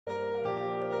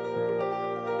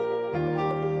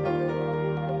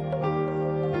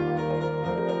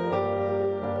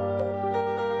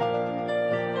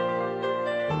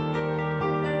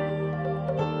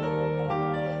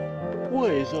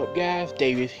is up, guys?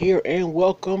 Davis here, and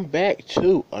welcome back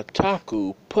to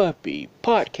Otaku Puppy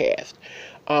Podcast.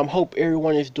 Hope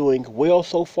everyone is doing well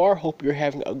so far. Hope you're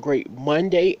having a great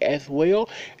Monday as well,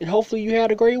 and hopefully you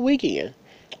had a great weekend.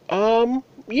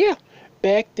 Yeah,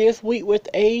 back this week with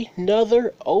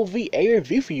another OVA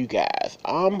review for you guys.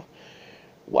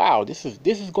 Wow, this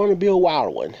is going to be a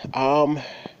wild one.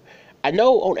 I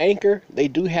know on Anchor they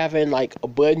do have like a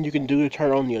button you can do to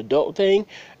turn on the adult thing.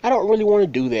 I don't really want to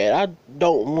do that. I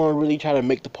don't want to really try to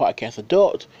make the podcast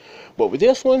adult. But with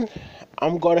this one,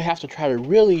 I'm gonna have to try to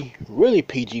really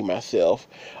PG myself.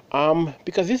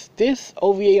 Because this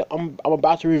OVA I'm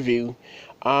about to review,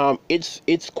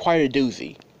 it's quite a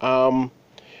doozy.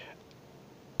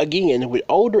 Again, with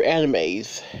older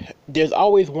animes, there's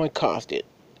always one constant.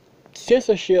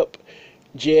 Censorship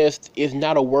just is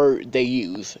not a word they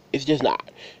use. It's just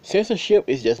not. Censorship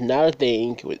is just not a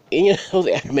thing with any of those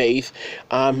animes.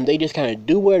 They just kind of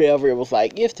do whatever. It was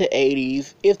like, it's the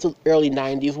 80s, it's the early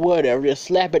 90s, whatever. Just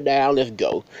slap it down, let's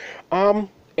go. And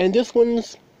this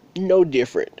one's no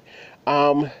different.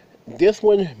 This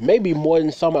one, maybe more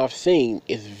than some I've seen,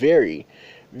 is very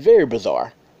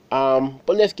bizarre.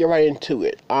 But let's get right into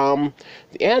it. The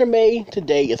anime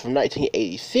today is from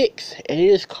 1986, and it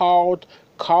is called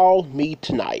Call Me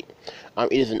Tonight.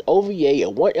 It is an OVA, a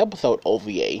one episode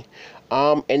OVA.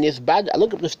 And it's by, I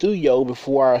looked up the studio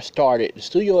before I started. The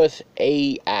studio is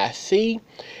AIC,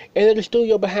 and they're the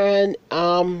studio behind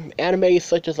anime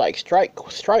such as like Strike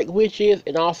Witches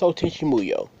and also Tenchi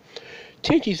Muyo.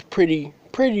 Tenchi's pretty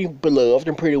beloved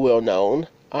and pretty well known.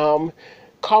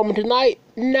 Call Me Tonight,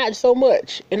 not so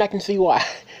much, and I can see why.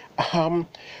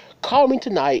 Call Me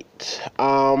Tonight,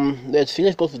 let's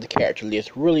go through the character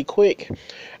list really quick.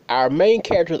 Our main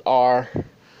characters are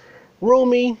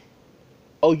Rumi,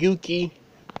 Oyuki,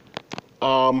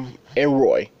 and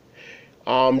Roy.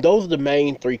 Those are the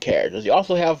main three characters. You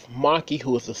also have Maki,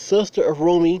 who is the sister of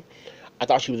Rumi. I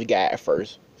thought she was a guy at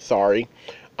first, sorry.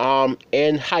 And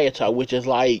Hayata, which is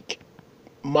like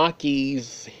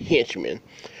Maki's henchman.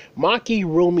 Maki,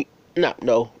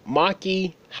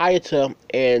 Hayata,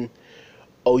 and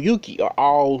Oyuki are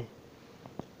all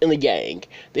in the gang.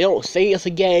 They don't say it's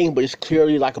a gang, but it's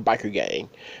clearly like a biker gang.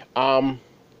 And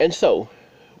so,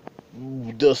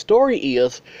 the story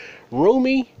is,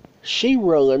 Rumi, she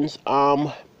runs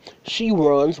one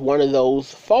of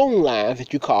those phone lines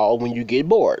that you call when you get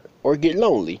bored or get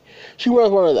lonely. She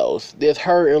runs one of those. There's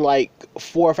her and like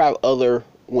 4 or 5 other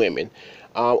women.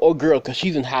 Or girls, because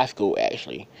she's in high school,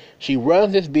 actually. She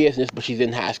runs this business, but she's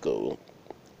in high school.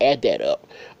 Add that up.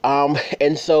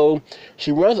 And so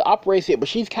she operates it, but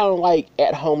she's kind of like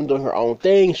at home doing her own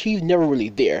thing. She's never really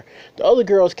there. The other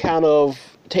girls kind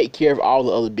of take care of all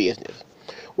the other business.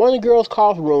 One of the girls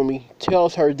calls Rumi,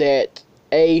 tells her that,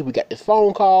 we got this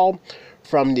phone call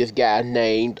from this guy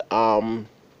named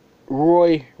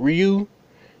Roy Ryu.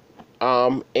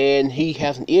 And he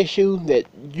has an issue that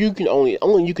you can only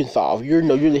you can solve. You're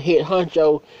the head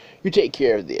honcho. You take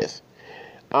care of this.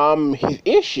 His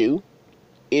issue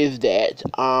is that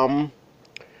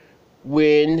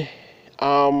when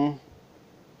how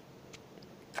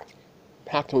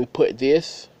can we put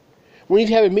this? When he's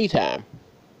having me time,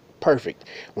 perfect.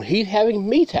 When he's having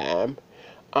me time,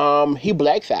 he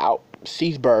blacks out,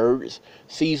 sees birds,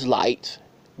 sees lights,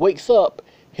 wakes up.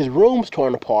 His room's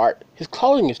torn apart. His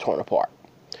clothing is torn apart.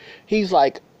 He's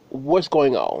like, what's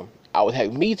going on? I was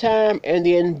having me time, and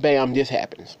then bam, this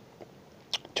happens.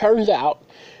 Turns out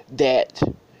that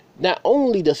not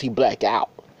only does he black out,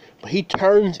 but he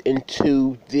turns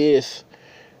into this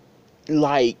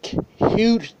like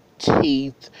huge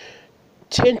teeth,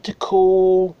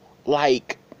 tentacle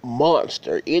like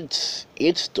monster. It's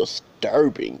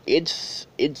disturbing. It's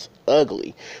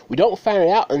ugly. We don't find it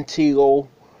out until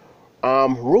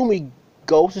Rumi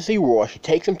goes to see Roy. She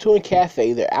takes him to a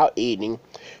cafe. They're out eating.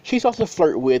 She starts to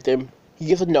flirt with him. He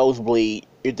gets a nosebleed.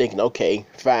 You're thinking, okay,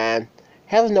 fine.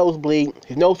 Has a nosebleed.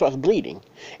 His nose starts bleeding.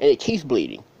 And it keeps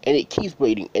bleeding. And it keeps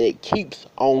bleeding. And it keeps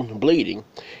on bleeding.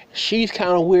 She's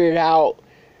kind of weirded out.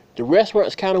 The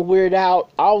restaurant's kind of weirded out.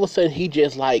 All of a sudden, he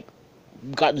just like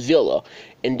Godzilla.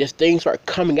 And just things start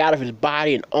coming out of his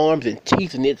body and arms and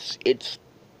teeth. And it's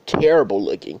terrible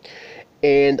looking.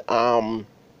 And,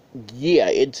 yeah,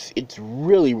 it's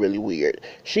really weird.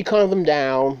 She calms him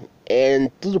down, and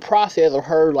through the process of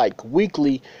her like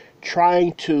weekly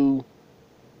trying to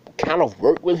kind of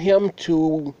work with him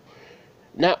to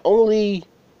not only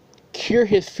cure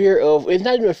his fear of, it's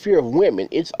not even a fear of women,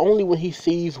 it's only when he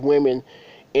sees women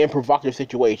in provocative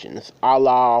situations, a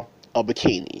la a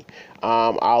bikini,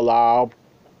 a la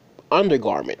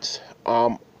undergarments,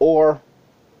 or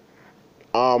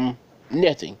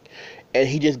netting. and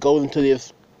he just goes into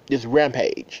this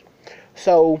rampage.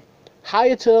 So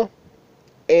Hayata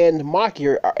and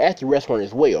Maki are at the restaurant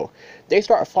as well. They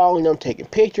start following them, taking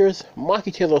pictures.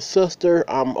 Maki tells her sister,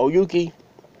 Oyuki,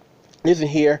 listen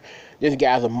here, this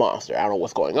guy's a monster. I don't know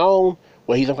what's going on.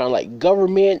 Well, he's some kind of like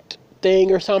government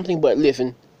thing or something, but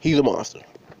listen, he's a monster.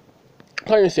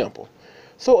 Plain and simple.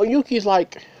 So Oyuki's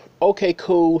like, okay,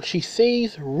 cool. She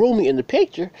sees Rumi in the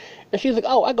picture, and she's like,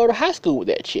 oh, I go to high school with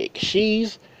that chick.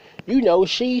 She's,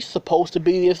 she's supposed to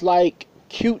be this like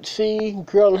cutesy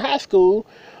girl in high school,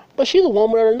 but she's a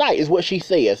woman of the night, is what she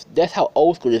says. That's how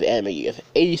old school this anime is.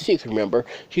 86, remember?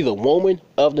 She's a woman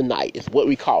of the night, is what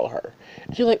we call her.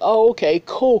 And she's like, oh, okay,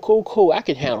 cool. I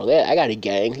can handle that. I got a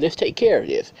gang. Let's take care of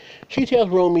this. She tells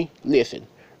Rumi, listen,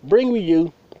 bring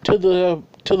Ryu to the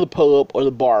pub or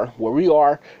the bar where we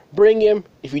are. Bring him.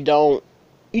 If you don't,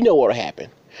 you know what'll happen.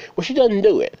 Well, she doesn't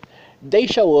do it. They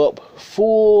show up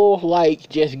full, like,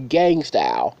 just gang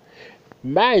style.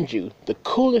 Mind you, the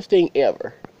coolest thing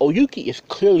ever. Oyuki is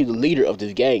clearly the leader of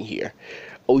this gang here.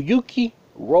 Oyuki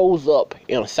rolls up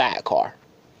in a sidecar.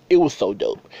 It was so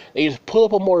dope. They just pull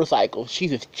up a motorcycle.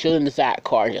 She's just chilling in the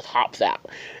sidecar and just hops out.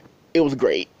 It was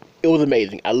great. It was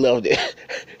amazing. I loved it.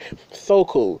 So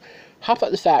cool. Hops out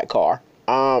the sidecar.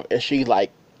 And she's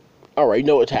like, alright, you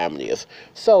know what time it is.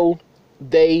 So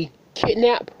they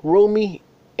kidnap Rumi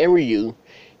and Ryu.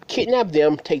 Kidnap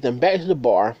them, take them back to the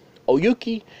bar.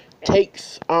 Oyuki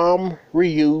takes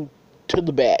Ryu to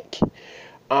the back.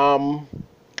 And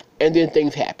then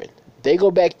things happen. They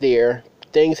go back there.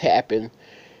 Things happen.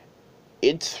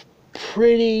 It's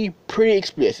pretty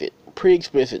explicit. Pretty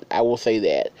explicit, I will say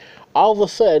that. All of a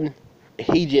sudden,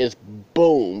 he just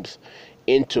booms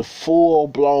into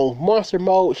full-blown monster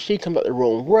mode. She comes out the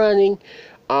room running.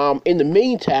 In the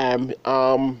meantime,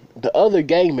 the other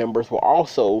gang members were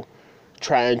also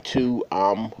trying to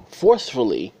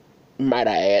forcefully, might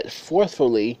I add,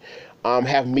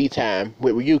 have me time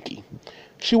with Ryuki.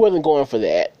 She wasn't going for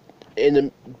that.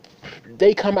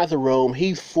 They come out the room.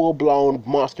 He's full-blown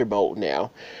monster mode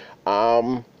now.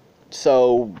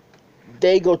 So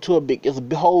they go to it's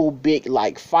a whole big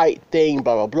like fight thing,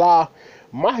 blah blah blah.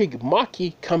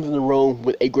 Maki comes in the room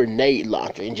with a grenade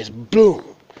launcher and just boom.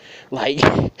 Like,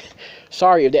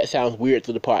 sorry if that sounds weird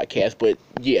to the podcast, but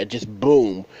yeah, just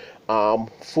boom.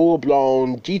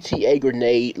 Full-blown GTA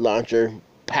grenade launcher,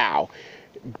 pow.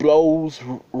 Blows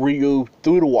Ryu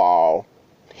through the wall.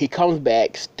 He comes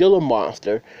back, still a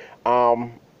monster.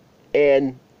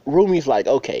 And Rumi's like,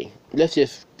 okay, let's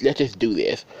just do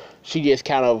this. She just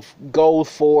kind of goes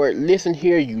for it. Listen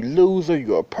here, you loser,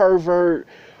 you're a pervert,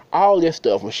 all this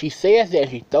stuff. When she says that,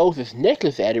 she throws this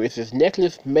necklace at him. It's this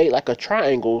necklace made like a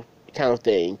triangle kind of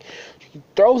thing. She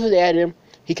throws it at him.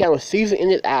 He kind of sees it in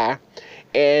his eye.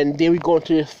 And then we go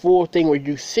into this full thing where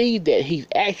you see that he's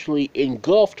actually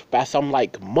engulfed by some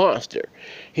like monster.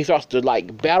 He starts to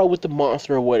like battle with the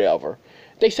monster or whatever.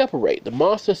 They separate. The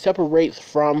monster separates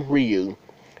from Ryu,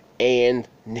 and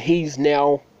he's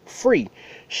now free.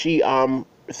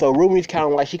 So Rumi's kind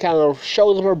of like, she kind of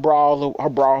shows him her bra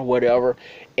or whatever,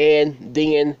 and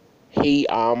then he's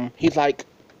like,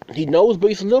 he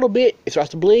nosebleeds a little bit. It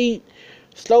starts to bleed,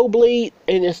 slow bleed,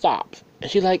 and it stops. And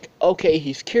she's like, okay,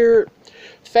 he's cured.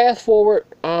 Fast forward,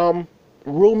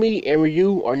 Rumi and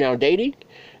Ryu are now dating.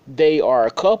 They are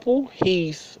a couple.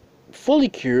 He's fully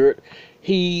cured.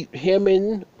 Him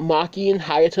and Maki and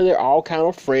Hayata, they're all kind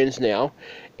of friends now.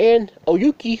 And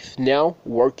Oyuki's now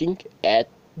working at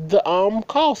the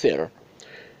call center.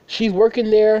 She's working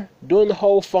there, doing the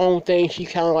whole phone thing.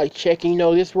 She's kind of like checking,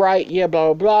 this right? Yeah,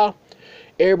 blah, blah, blah.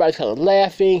 Everybody's kind of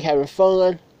laughing, having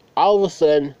fun. All of a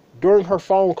sudden, during her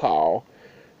phone call,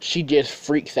 she just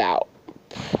freaks out.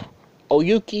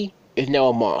 Oyuki is now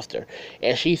a monster,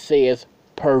 and she says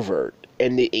pervert,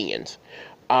 and it ends.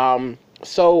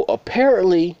 So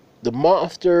apparently the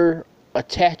monster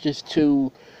attaches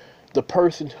to the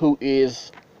person who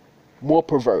is more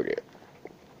perverted,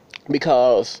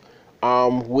 because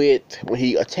when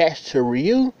he attached to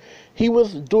Ryu, he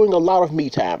was doing a lot of me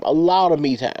time,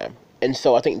 and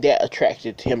so I think that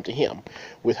attracted him to him.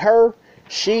 With her,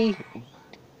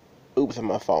 oops, on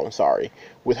my phone, sorry.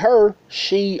 With her,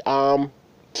 she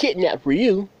kidnapped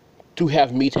Ryu to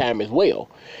have me time as well,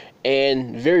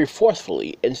 and very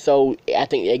forcefully, and so I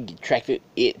think that attracted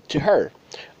it to her.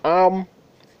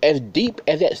 As deep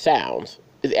as that sounds,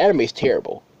 this anime is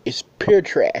terrible. It's pure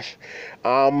trash.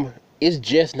 It's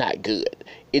just not good.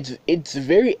 It's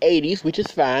very 80s, which is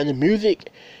fine. The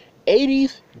music,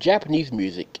 80s Japanese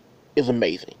music is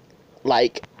amazing.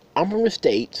 Like, I'm from the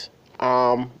States.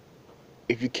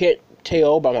 If you can't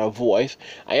tell by my voice,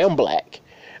 I am black.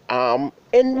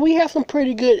 And we have some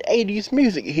pretty good 80s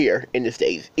music here in the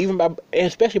States,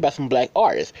 especially by some black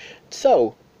artists.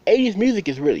 So, 80s music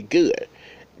is really good.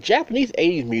 Japanese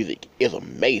 80s music is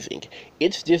amazing.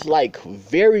 It's just like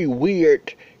very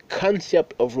weird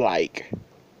concept of like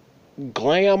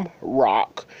glam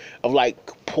rock, of like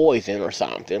Poison or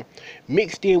something,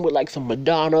 mixed in with like some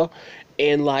Madonna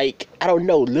and like, I don't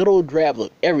know, little drabs of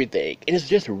everything. And it's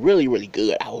just really, really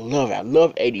good. I love it. I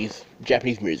love 80s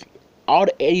Japanese music. All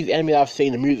the 80s anime I've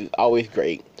seen, the music is always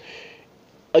great.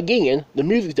 Again, the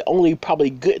music is the only probably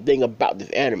good thing about this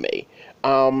anime.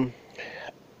 Um,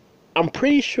 I'm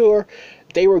pretty sure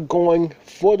they were going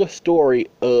for the story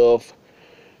of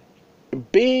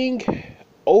being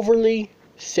overly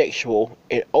sexual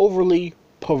and overly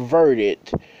perverted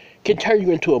can turn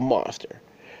you into a monster.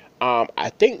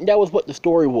 I think that was what the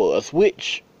story was,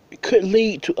 which could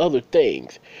lead to other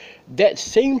things. That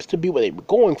seems to be what they were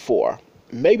going for.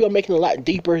 Maybe I'm making it a lot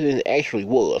deeper than it actually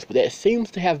was, but that seems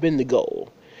to have been the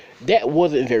goal. That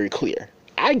wasn't very clear.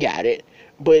 I got it,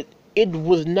 but it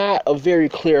was not a very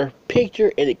clear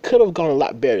picture, and it could have gone a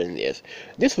lot better than this.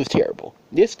 This was terrible.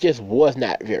 This just was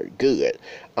not very good.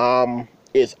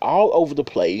 It's all over the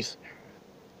place.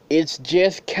 It's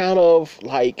just kind of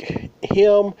like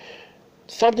him,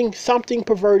 something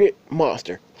perverted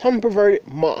monster,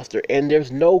 and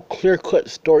there's no clear-cut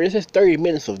story. This is 30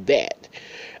 minutes of that.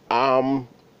 And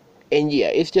yeah,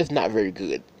 it's just not very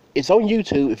good. It's on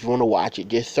YouTube if you want to watch it.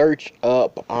 Just search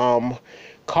up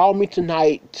Call Me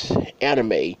Tonight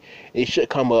anime. It should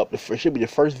come up. It should be the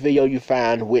first video you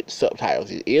find with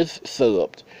subtitles. It is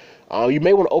subbed. You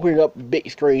may want to open it up big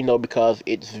screen though, because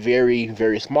it's very,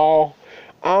 very small.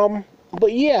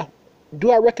 But yeah,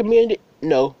 do I recommend it?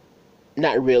 No,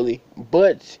 not really.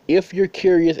 But if you're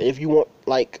curious, and if you want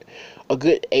like a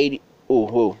good 80,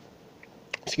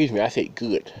 excuse me, I said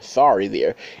good. Sorry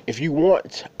there. If you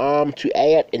want to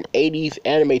add an 80s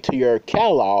anime to your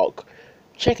catalog,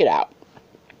 check it out.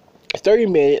 It's 30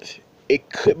 minutes. It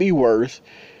could be worse.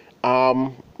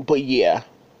 But yeah,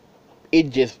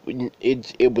 it just did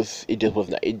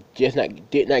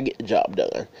not get the job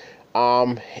done.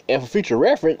 And for future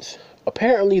reference,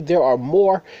 apparently there are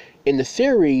more in the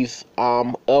series.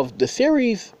 Of the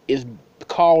series is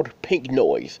called Pink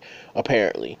Noise.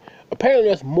 Apparently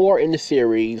there's more in the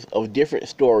series of different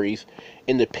stories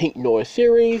in the Pink Noise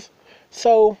series.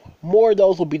 So more of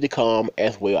those will be to come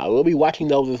as well. I will be watching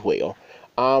those as well.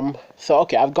 So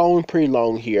okay, I've gone pretty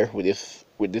long here with this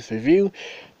review.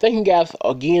 Thank you guys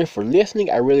again for listening.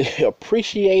 I really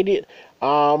appreciate it.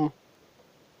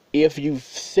 If you've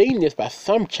seen this by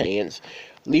some chance,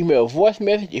 leave me a voice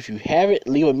message. If you haven't,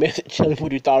 leave a message telling me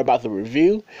what you thought about the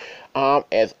review.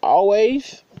 As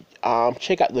always,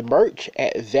 check out the merch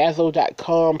at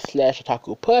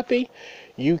zazzle.com/otakupuppy.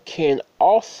 You can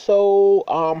also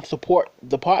support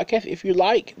the podcast if you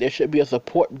like. There should be a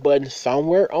support button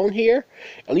somewhere on here.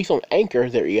 At least on Anchor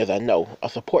there is, I know. A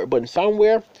support button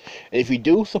somewhere. And if you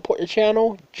do support the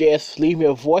channel, just leave me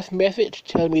a voice message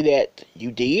telling me that you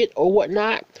did or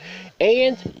whatnot.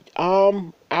 And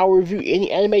I'll review any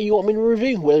anime you want me to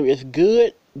review, whether it's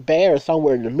good, bad, or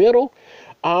somewhere in the middle.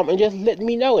 And just let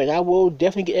me know, and I will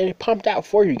definitely get it pumped out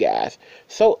for you guys.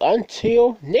 So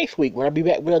until next week, when I'll be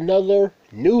back with another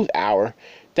news hour,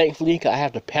 thankfully, because I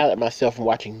have to palate myself from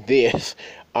watching this,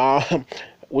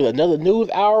 with another news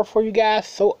hour for you guys.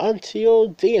 So until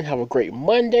then, have a great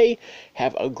Monday,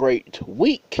 have a great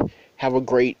week, have a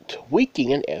great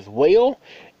weekend as well.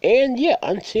 And yeah,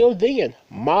 until then,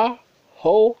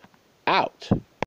 Maho out.